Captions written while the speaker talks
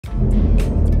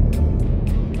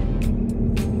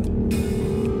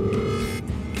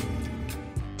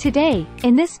Today,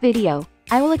 in this video,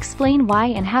 I will explain why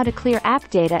and how to clear app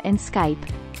data in Skype.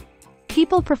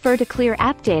 People prefer to clear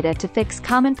app data to fix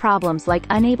common problems like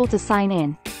unable to sign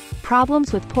in,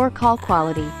 problems with poor call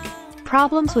quality,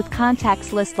 problems with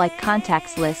contacts list like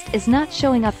contacts list is not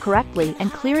showing up correctly,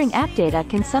 and clearing app data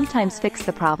can sometimes fix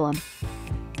the problem.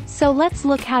 So let's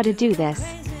look how to do this.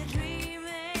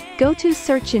 Go to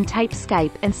search and type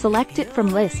Skype and select it from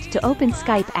list to open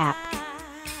Skype app.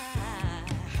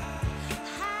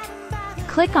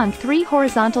 Click on 3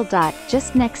 horizontal dot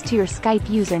just next to your Skype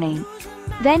username.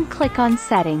 Then click on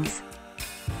Settings.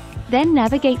 Then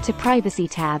navigate to Privacy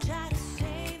tab.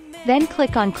 Then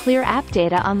click on Clear App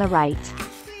Data on the right.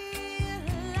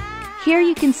 Here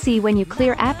you can see when you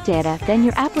clear app data, then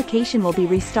your application will be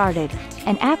restarted,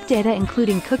 and app data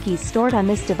including cookies stored on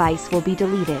this device will be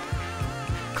deleted.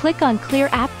 Click on Clear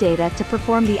App Data to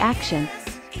perform the action.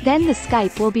 Then the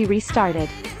Skype will be restarted.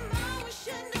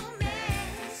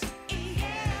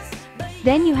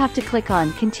 Then you have to click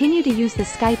on Continue to use the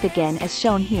Skype again as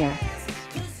shown here.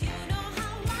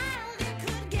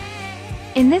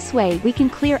 In this way we can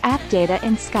clear app data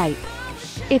in Skype.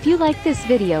 If you like this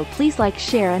video, please like,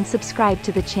 share and subscribe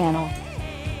to the channel.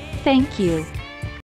 Thank you.